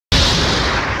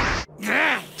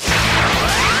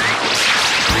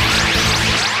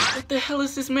hell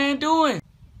is this man doing?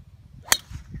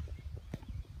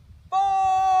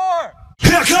 4!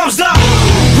 Here comes the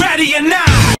ready or not.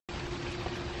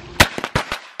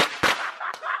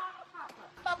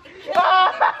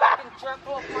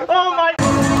 Oh my!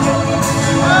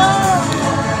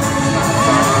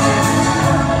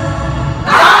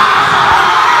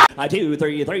 I 2,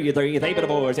 3, 3, 3, 3 for the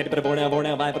boys, 8 for the 4 now, 4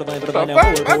 now, 5 for the 5 for the 5 now,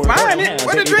 Fuck, 4, fuck 4, mine 4 it. now,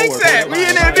 Where the 6, 4, drinks 4, at? 5, We in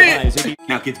 5, that 5, bitch. 6.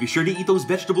 Now, kids, be sure to eat those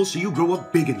vegetables so you grow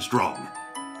up big and strong.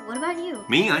 What about you?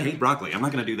 Me, I hate broccoli. I'm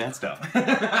not gonna do that stuff.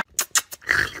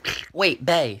 Wait,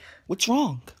 bae, what's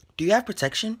wrong? Do you have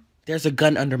protection? There's a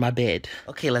gun under my bed.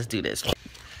 Okay, let's do this.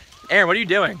 Aaron, what are you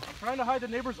doing? I'm trying to hide the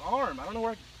neighbor's arm. I don't know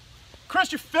where.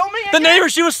 Chris, you're filming it? The neighbor,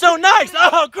 she was so nice!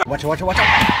 Oh, God. Watch it, watch it, watch it.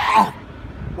 Oh.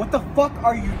 What the fuck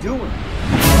are you doing?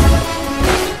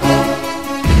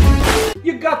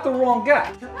 You got the wrong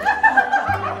guy.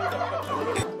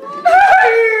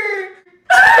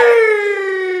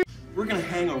 We're gonna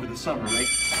hang over the summer, right?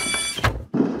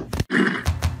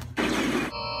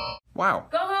 Wow.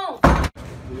 Go home.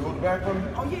 You hold the bag for me?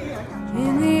 Oh, yeah, I got you.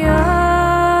 In the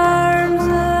arms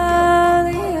of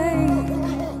the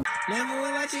angel.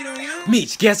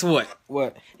 Meech, guess what?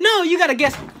 What? No, you gotta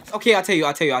guess. Okay, I'll tell you.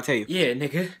 Yeah,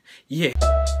 nigga. Yeah.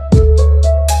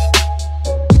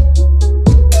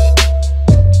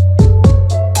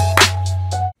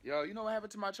 Yo, you know what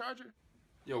happened to my charger?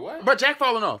 Yo, what? But Jack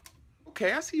falling off.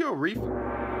 Okay, I see your reefer.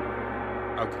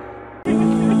 Okay.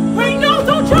 Wait, no,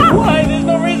 don't try! Why? There's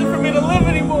no reason for me to live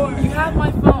anymore. You have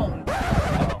my phone.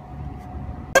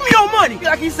 Give me your money!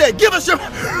 Like he said, give us your...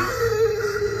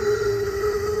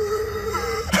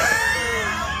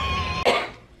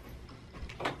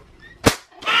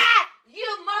 You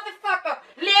motherfucker!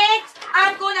 Legs!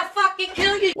 I'm gonna fucking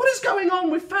kill you! What is going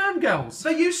on with fangirls?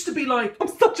 They used to be like, I'm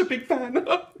such a big fan.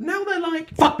 Now they're like,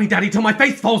 fuck me, daddy, till my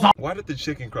face falls off. Why did the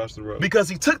chicken cross the road? Because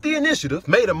he took the initiative,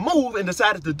 made a move, and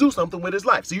decided to do something with his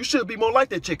life. So you should be more like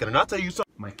that chicken, and I'll tell you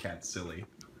something. My cat's silly.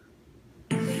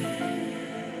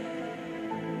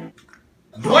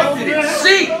 What did it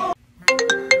see?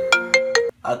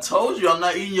 I told you I'm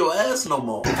not eating your ass no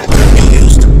more. You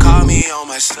used to call me on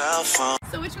my cell phone.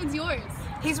 So which one's yours?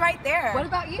 He's right there. What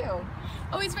about you?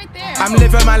 Oh, he's right there. I'm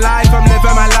living my life, I'm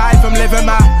living my life, I'm living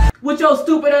my... With your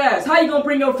stupid ass, how you gonna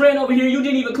bring your friend over here? You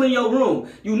didn't even clean your room.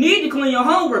 You need to clean your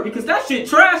homework because that shit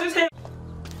trash as hell.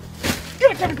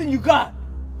 Give us everything you got!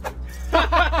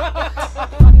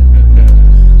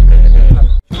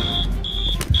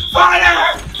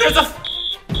 Fire! There's a...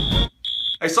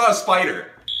 I saw a spider.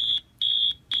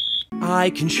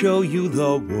 I can show you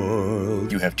the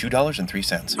world. You have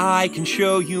 $2.03. I can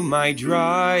show you my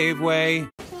driveway.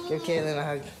 Give Caitlin a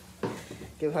hug.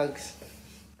 Give hugs.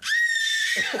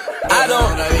 I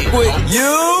don't with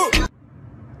you.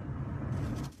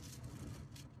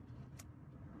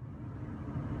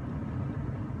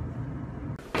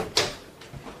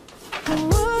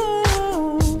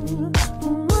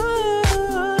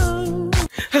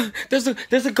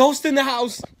 There's a ghost in the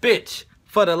house. Bitch,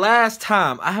 for the last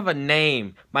time, I have a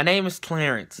name. My name is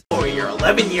Clarence. You're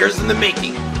 11 years in the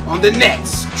making on the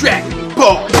next Dragon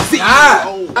Ball Z.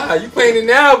 You playing it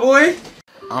now, boy?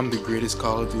 I'm the greatest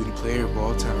Call of Duty player of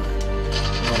all time.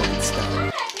 No one can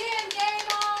stop.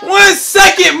 1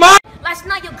 second, Mom! Last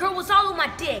night your girl was all on my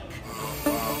dick.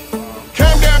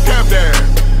 Calm down, calm down.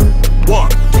 1,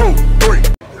 2, 3.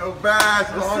 Yo, Bass,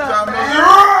 long time no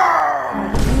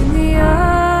In the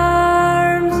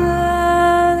arms of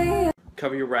the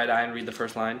Cover your right eye and read the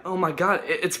first line. Oh my god,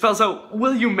 it spells out,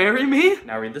 will you marry me?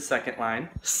 Now read the second line.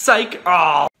 Psych.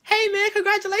 Oh. Hey man,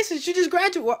 congratulations, you just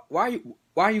graduated. Why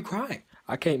are you crying?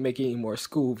 I can't make any more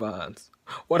school vines.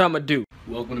 What I'ma do?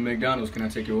 Welcome to McDonald's. Can I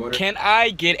take your order? Can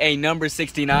I get a number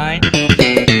 69? You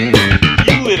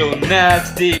little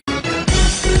nasty.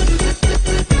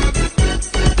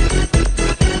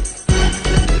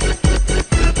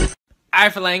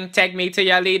 Eiffeling, take me to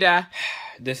your leader.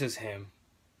 This is him.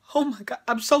 Oh my god,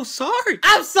 I'm so sorry.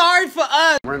 I'm sorry for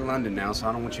us. We're in London now, so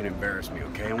I don't want you to embarrass me,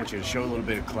 okay? I want you to show a little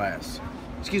bit of class.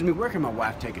 Excuse me, where can my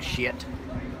wife take a shit?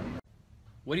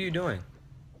 What are you doing?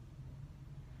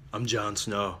 I'm Jon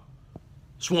Snow,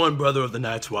 sworn brother of the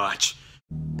Night's Watch.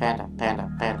 Panda.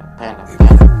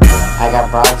 I got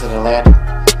broads in Atlanta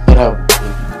in a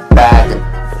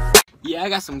bag. Yeah, I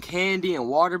got some candy and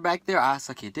water back there. I'll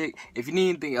suck your dick. If you need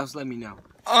anything else, let me know.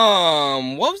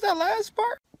 What was that last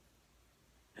part?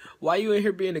 Why you in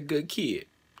here being a good kid?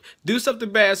 Do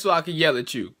something bad so I can yell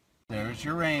at you. There's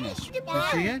Uranus. You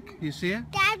see it? You see it?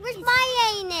 That was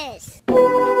my anus.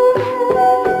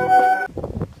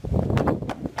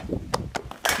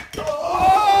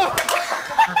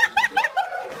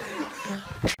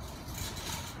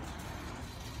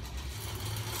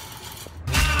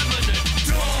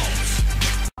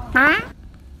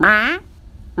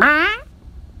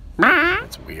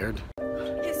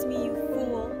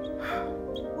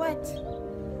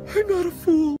 What? I'm not a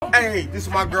fool. Hey, this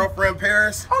is my girlfriend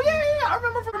Paris. Oh yeah. I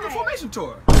remember from the Formation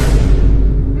tour.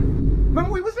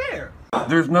 Remember we was there.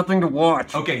 There's nothing to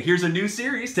watch. Okay, here's a new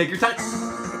series. Take your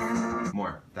time.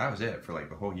 More. That was it for like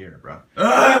the whole year, bro.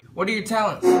 What are your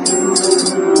talents?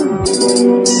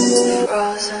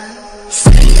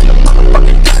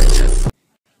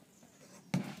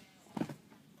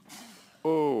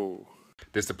 Oh.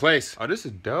 This the place. Oh, this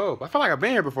is dope. I feel like I've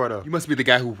been here before though. You must be the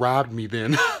guy who robbed me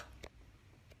then.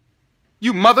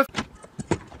 You mother...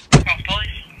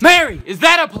 Mary, is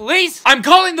that a police? I'm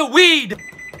calling the weed.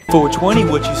 420,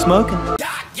 what you smoking?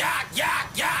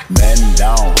 Man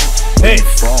down. Hey.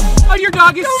 Oh, your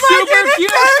dog is super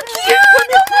cute.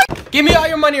 Give me all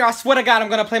your money or I swear to God I'm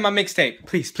gonna play my mixtape.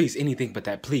 Please, please, anything but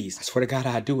that, please. I swear to God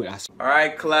I'll do it.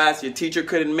 Alright, class, your teacher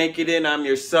couldn't make it in. I'm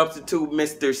your substitute,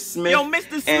 Mr. Smith. Yo,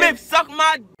 Mr. Smith, suck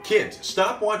my... Kids,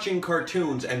 stop watching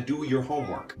cartoons and do your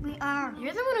homework. We are.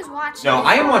 You're the one who's watching. No,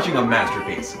 I am watching a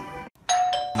masterpiece.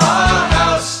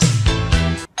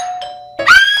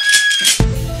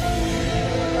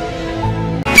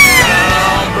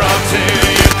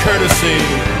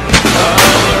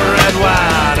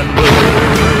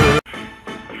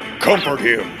 Comfort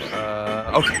him.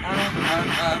 Okay.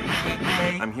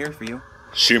 I'm here for you.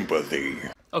 Sympathy.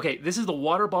 Okay, this is the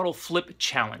water bottle flip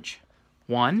challenge.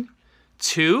 1,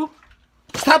 2.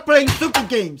 Stop playing stupid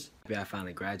games. I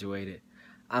finally graduated.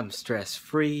 I'm stress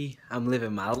free. I'm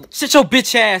living my... Shut your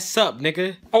bitch ass up,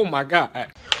 nigga. Oh my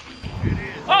God.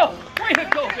 Oh, way to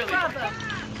go, Billy.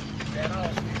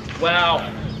 Wow,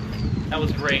 that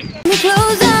was great.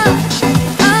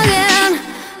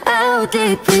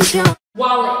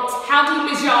 Wallet. How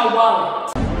deep is y'all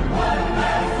wallet?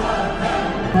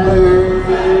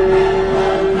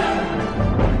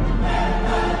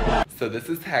 So this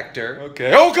is Hector.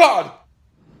 Okay. Oh God!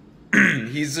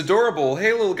 He's adorable.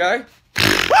 Hey, little guy.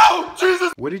 Oh,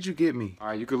 Jesus! What did you get me? All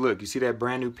right, you could look. You see that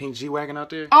brand new pink G-Wagon out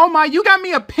there? Oh my, you got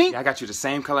me a pink. Yeah, I got you the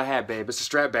same color hat, babe. It's a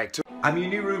strap back too. I'm your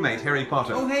new roommate, Harry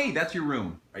Potter. Oh, hey, that's your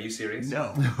room. Are you serious?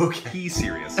 No. Okay. He's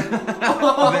serious.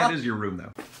 That is your room,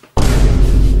 though.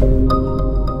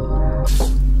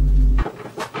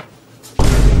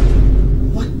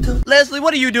 Leslie,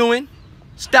 what are you doing?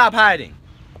 Stop hiding.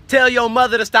 Tell your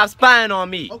mother to stop spying on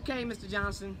me. Okay, Mr.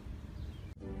 Johnson.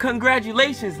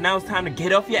 Congratulations, now it's time to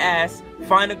get off your ass,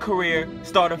 find a career,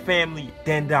 start a family,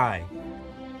 then die.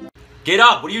 Get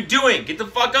up, what are you doing? Get the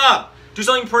fuck up. Do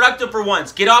something productive for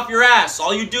once. Get off your ass.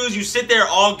 All you do is you sit there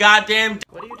all goddamn day.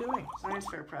 What are you doing? Science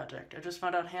fair project. I just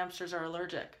found out hamsters are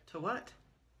allergic. To what?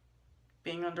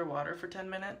 Being underwater for 10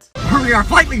 minutes? Hurry, our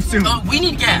flight leaves soon. We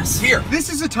need gas. Here, this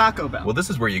is a Taco Bell. Well,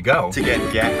 this is where you go to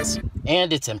get gas.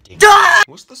 And it's empty.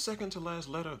 What's the second to last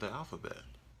letter of the alphabet?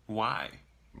 Why?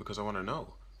 Because I want to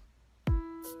know.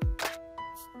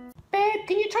 Babe,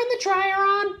 can you turn the dryer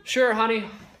on? Sure, honey.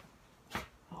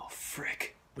 Oh,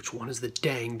 frick. Which one is the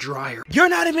dang dryer? You're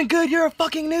not even good, you're a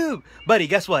fucking noob. Buddy,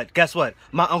 guess what? Guess what?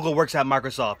 My uncle works at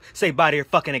Microsoft. Say bye to your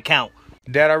fucking account.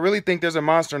 Dad, I really think there's a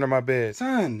monster under my bed.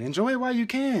 Son, enjoy it while you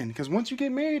can, because once you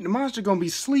get married, the monster gonna be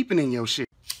sleeping in your shit.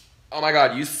 Oh my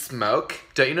God, you smoke?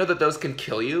 Don't you know that those can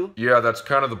kill you? Yeah, that's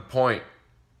kind of the point.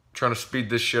 Trying to speed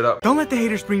this shit up. Don't let the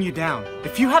haters bring you down.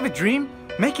 If you have a dream,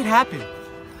 make it happen.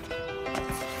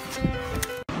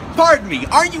 Pardon me,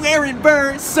 are you Aaron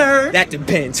Burr, sir? That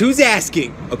depends. Who's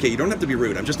asking? Okay, you don't have to be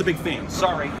rude. I'm just a big fan.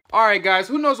 Sorry. All right, guys,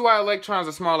 who knows why electrons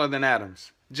are smaller than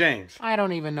atoms? James. I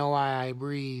don't even know why I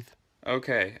breathe.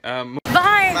 Okay, Bye.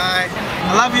 Bye.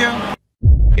 I love you.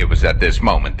 It was at this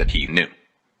moment that he knew.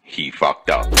 He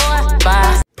fucked up.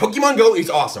 Bye. Pokemon Go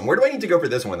is awesome. Where do I need to go for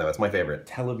this one, though? It's my favorite.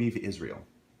 Tel Aviv, Israel.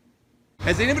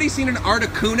 Has anybody seen an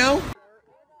Articuno?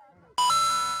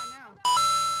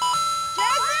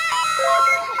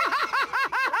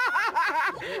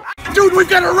 Dude, we've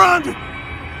got to run!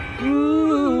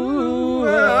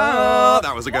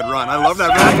 That was a good run. I love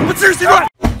that man. But seriously, run!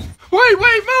 Wait,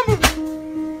 mama!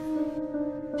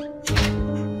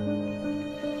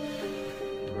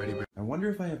 I wonder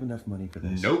if I have enough money for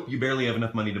this. Nope, you barely have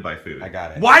enough money to buy food. I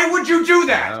got it. Why would you do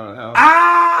that? I don't know.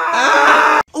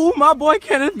 Ah! Ooh, my boy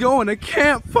Kenneth going to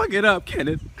camp. Fuck it up,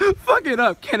 Kenneth. Fuck it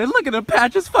up, Kenneth. Look at the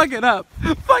patches. Fuck it up.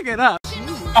 Fuck it up.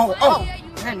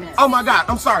 Oh my God,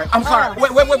 I'm sorry.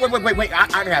 Wait.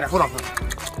 I got it. Hold on.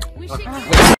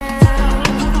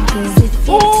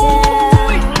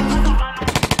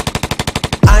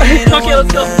 Okay,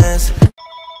 let's go.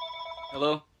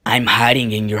 Hello? I'm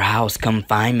hiding in your house. Come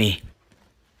find me.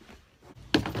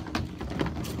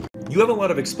 You have a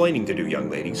lot of explaining to do, young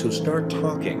lady, so start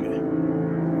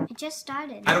talking. It just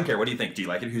started. I don't care. What do you think? Do you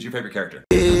like it? Who's your favorite character?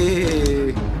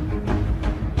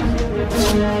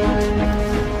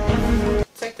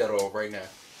 Take that oil right now.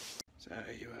 So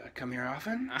you come here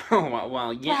often? Oh,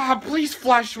 well, yeah. Please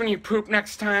flush when you poop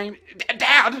next time.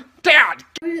 Dad! I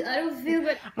don't feel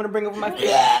good. I'm gonna bring over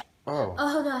my... Oh. Oh,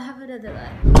 hold on. Have another.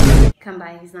 Come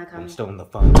by. He's not coming. I'm still on the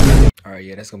phone. Alright,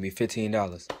 yeah, that's gonna be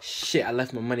 $15. Shit, I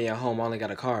left my money at home. I only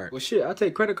got a card. Well, shit, I'll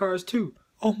take credit cards too.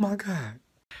 Oh my god.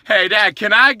 Hey, Dad,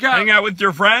 can I go hang out with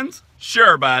your friends?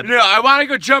 Sure, bud. No, I want to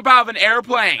go jump out of an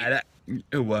airplane.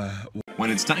 When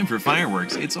it's time for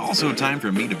fireworks, it's also time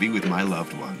for me to be with my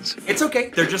loved ones. It's okay.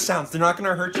 They're just sounds. They're not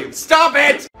gonna hurt you. Stop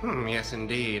it! Yes,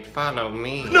 indeed. Follow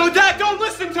me. No, Dad, don't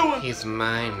listen to him! He's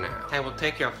mine now. I will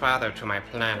take your father to my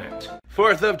planet.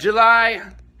 4th of July.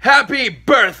 Happy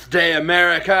birthday,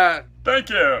 America! Thank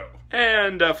you.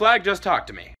 And Flag just talked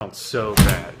to me. So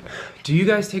bad. Do you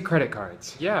guys take credit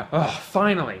cards? Yeah. Oh,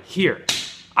 finally. Here.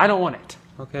 I don't want it.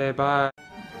 Okay, bye.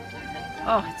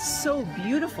 Oh, it's so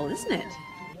beautiful, isn't it?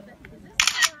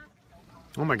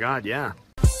 Oh my god, yeah.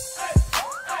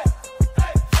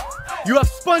 You have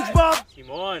SpongeBob?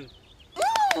 Timon.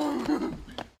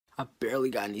 I barely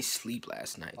got any sleep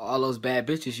last night. All those bad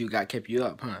bitches you got kept you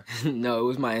up, huh? No, it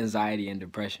was my anxiety and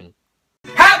depression.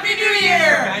 Happy New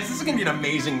Year! Guys, this is gonna be an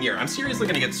amazing year. I'm seriously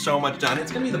gonna get so much done.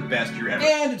 It's gonna be the best year ever.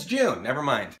 And it's June. Never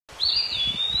mind.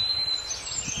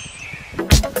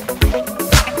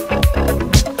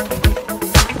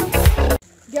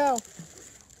 Go.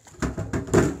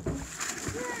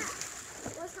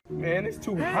 Man, it's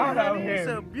too hot out here. It's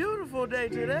a beautiful day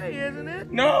today, isn't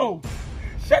it? No!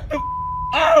 Shut the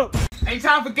up! Ain't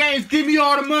time for games. Give me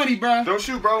all the money, bro. Don't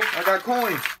shoot, bro. I got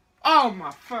coins. Oh my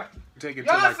fuck. Take it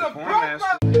to like the porn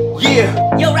master.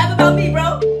 Yeah. Yo, rap about me,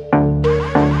 bro.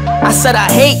 I said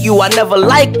I hate you, I never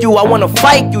liked you, I wanna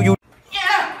fight you.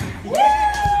 Yeah.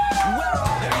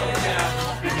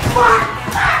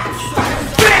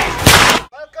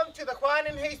 Welcome to the Juan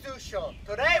and Jesus show.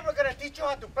 Today we're gonna teach you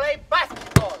how to play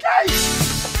basketball.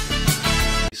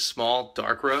 Small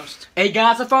dark roast. Hey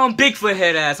guys, I found Bigfoot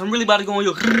head ass. I'm really about to go on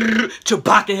your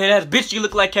Chewbacca head ass. Bitch, you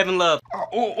look like Kevin Love.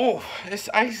 Oh, this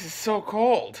ice is so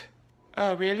cold.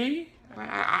 Oh, really?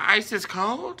 Ice is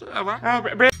cold?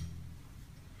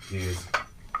 Here's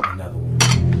another one.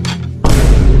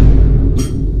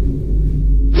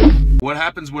 What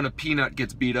happens when a peanut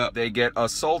gets beat up? They get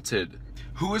assaulted.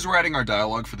 Who is writing our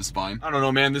dialogue for the spine? I don't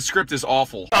know, man. This script is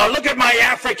awful. Oh, look at my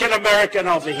African American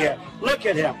over here. Look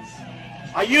at him.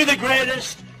 Are you the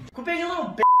greatest? Quit being a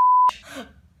little bitch.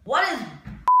 What does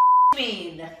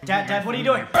mean? Dad, what are you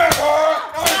doing?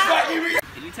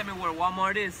 Can you tell me where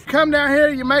Walmart is? Come down here,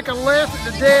 you make a left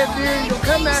at the dead end. You'll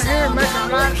come down here and make a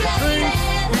right at the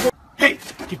tree. Hey,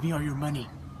 give me all your money.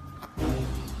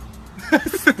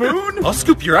 Spoon? I'll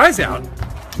scoop your eyes out.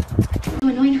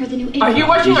 Annoying her the new Are you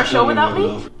watching our show without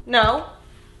me? No.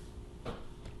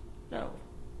 No.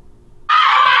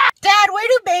 Dad, where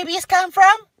do babies come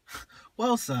from?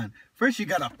 Well, son, first you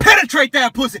gotta penetrate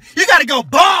that pussy. You gotta go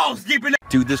balls deep in.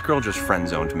 Dude, this girl just friend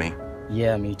zoned me.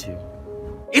 Yeah, me too.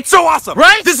 It's so awesome,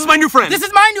 right? This is my new friend. This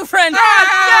is my new friend.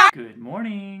 Good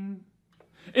morning.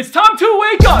 It's time to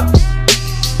wake up.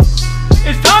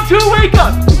 It's time to wake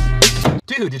up.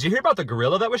 Dude, did you hear about the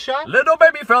gorilla that was shot? Little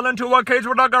baby fell into a cage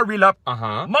with a gorilla.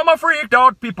 Uh-huh. Mama freaked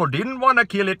out. People didn't want to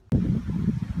kill it.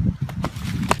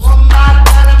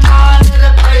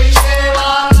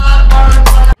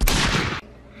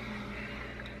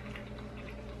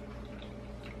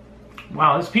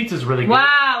 Wow, this pizza's really good.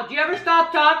 Wow, do you ever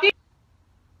stop talking?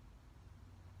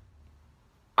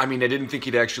 I mean, I didn't think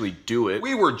he'd actually do it.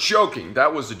 We were joking.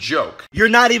 That was a joke. You're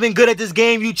not even good at this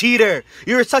game, you cheater.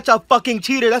 You're such a fucking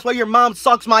cheater. That's why your mom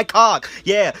sucks my cock.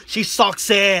 Yeah, she sucks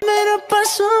it. Made up by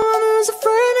someone who's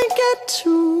afraid to get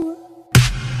too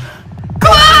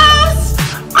close.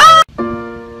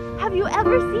 Have you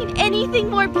ever seen anything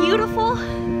more beautiful?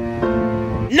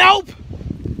 Nope.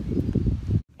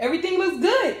 Everything looks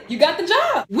good. You got the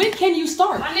job. When can you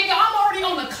start? My nigga, I'm already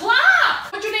on the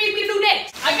clock. What you need me to do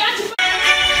next? I got you.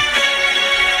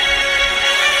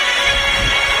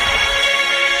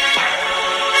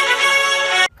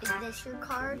 Is this your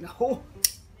card? No.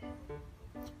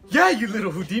 Yeah, you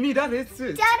little Houdini, that is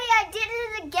it. Daddy, I did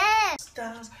it again.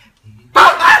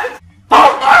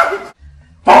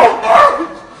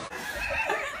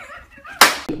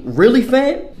 Really,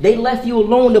 fam? They left you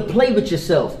alone to play with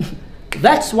yourself.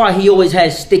 That's why he always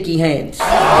has sticky hands.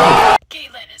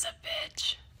 Caitlin is a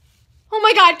bitch. Oh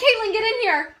my god, Caitlin, get in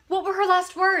here. What were her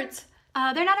last words?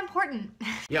 They're not important.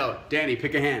 Yo, Danny,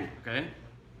 pick a hand. Okay.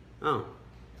 Oh.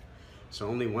 So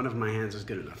only one of my hands is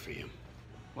good enough for you.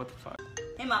 What the fuck?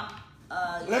 Hey, Mom.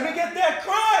 Let me get that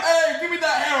crack. Hey, give me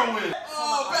that heroin.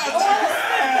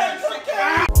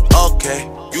 Okay,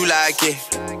 you like it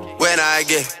when I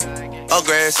get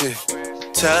aggressive.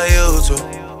 Tell you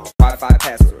to. Modify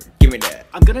password. Give me that.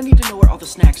 I'm gonna need to know where all the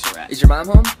snacks are at. Is your mom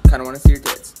home? Kinda wanna see your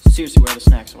tits. Seriously, where are the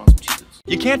snacks? I want some Cheez-Its.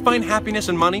 You can't find happiness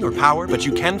in money or power, but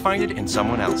you can find it in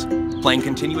someone else. Playing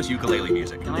continuous ukulele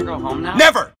music. Can I go home now?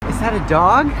 Never! Is that a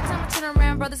dog?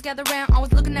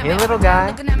 Hey, little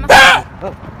guy.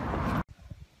 Oh.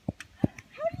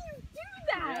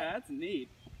 Yeah, that's neat.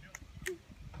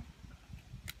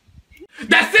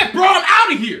 That's it, bro. I'm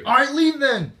out of here. All right, leave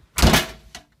then.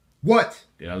 What?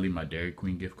 Did I leave my Dairy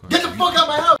Queen gift card? Get the fuck out of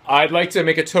my house! I'd like to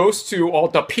make a toast to all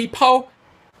the people.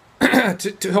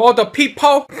 to all the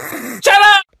people. Shut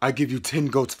up! I give you 10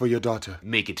 goats for your daughter.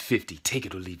 Make it 50. Take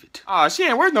it or leave it. Aw, she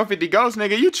ain't worth no 50 goats,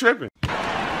 nigga. You tripping.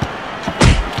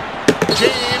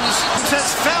 James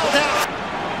just fell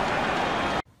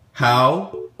down.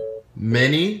 How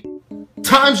many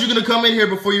times you gonna come in here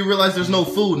before you realize there's no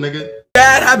food, nigga?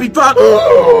 Dad, happy pop.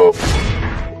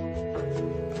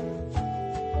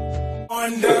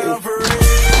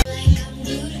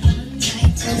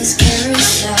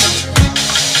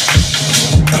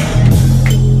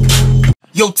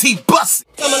 Yo, T bust.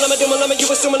 I'm a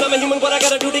you assuming I'm a human. What I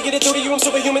gotta do to get it through to you? I'm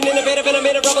superhuman, innovative, and I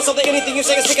made a rubber so that anything you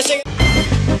say is shake.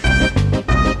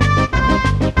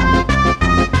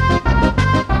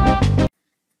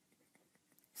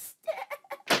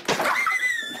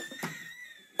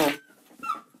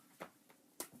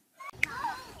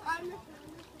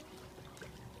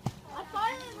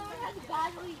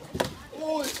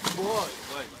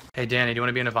 Hey Danny, do you want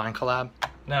to be in a Vine collab?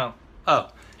 No. Oh.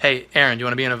 Hey Aaron, do you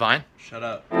want to be in a Vine? Shut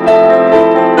up. Say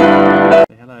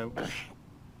hello.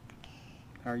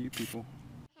 How are you people?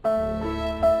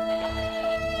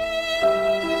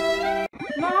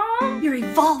 Mom, you're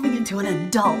evolving into an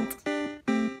adult.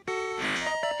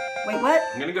 Wait, what?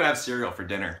 I'm gonna go have cereal for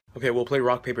dinner. Okay, we'll play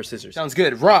rock, paper, scissors. Sounds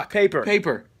good. Rock, Paper.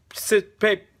 paper.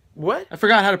 What? I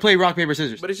forgot how to play rock, paper,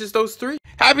 scissors. But it's just those three.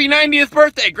 Happy 90th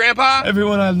birthday, Grandpa!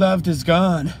 Everyone I loved is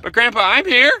gone. But Grandpa, I'm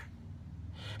here.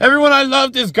 Everyone I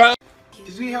loved is gone.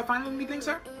 Did we help find anything,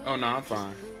 sir? Oh, no, I'm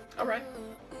fine. All right.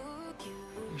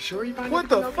 You sure you find What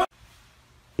the fuck?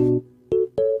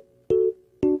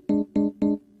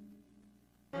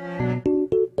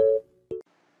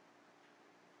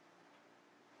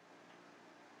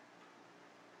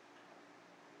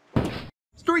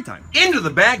 Story time. Into the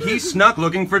bag he snuck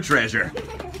looking for treasure.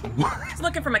 He's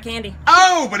looking for my candy.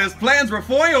 Oh, but his plans were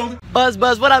foiled. Buzz,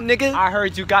 what up, nigga? I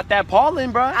heard you got that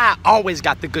Paulin, bro. I always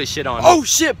got the good shit on me. Oh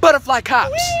shit, butterfly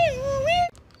cops.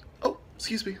 Oh,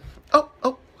 excuse me.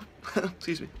 Oh,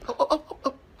 excuse me.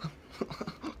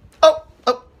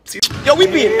 Excuse me. Yo, we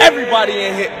beat everybody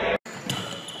in here.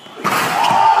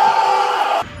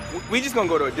 We just gonna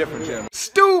go to a different channel.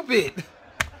 Stupid.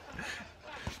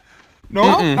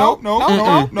 No. 10,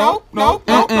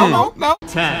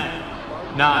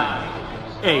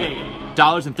 9,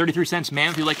 $8.33,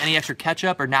 ma'am. If you'd like any extra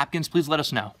ketchup or napkins, please let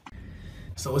us know.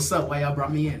 So what's up? Why y'all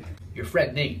brought me in? Your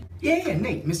friend Nate. Yeah,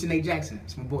 Nate. Mr. Nate Jackson.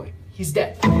 It's my boy. He's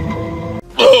dead.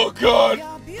 Oh, God.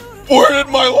 Where did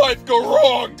my life go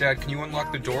wrong? Dad, can you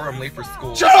unlock the door? I'm late for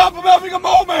school. Shut up! I'm having a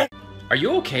moment! Are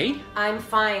you okay? I'm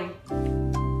fine.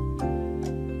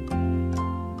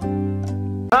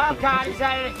 Oh God, he's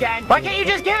at it again. Why can't you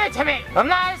just give it to me? I'm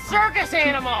not a circus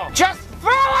animal. Just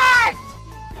throw it!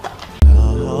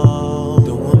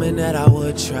 The woman that I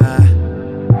would try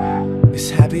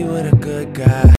is happy with a good guy.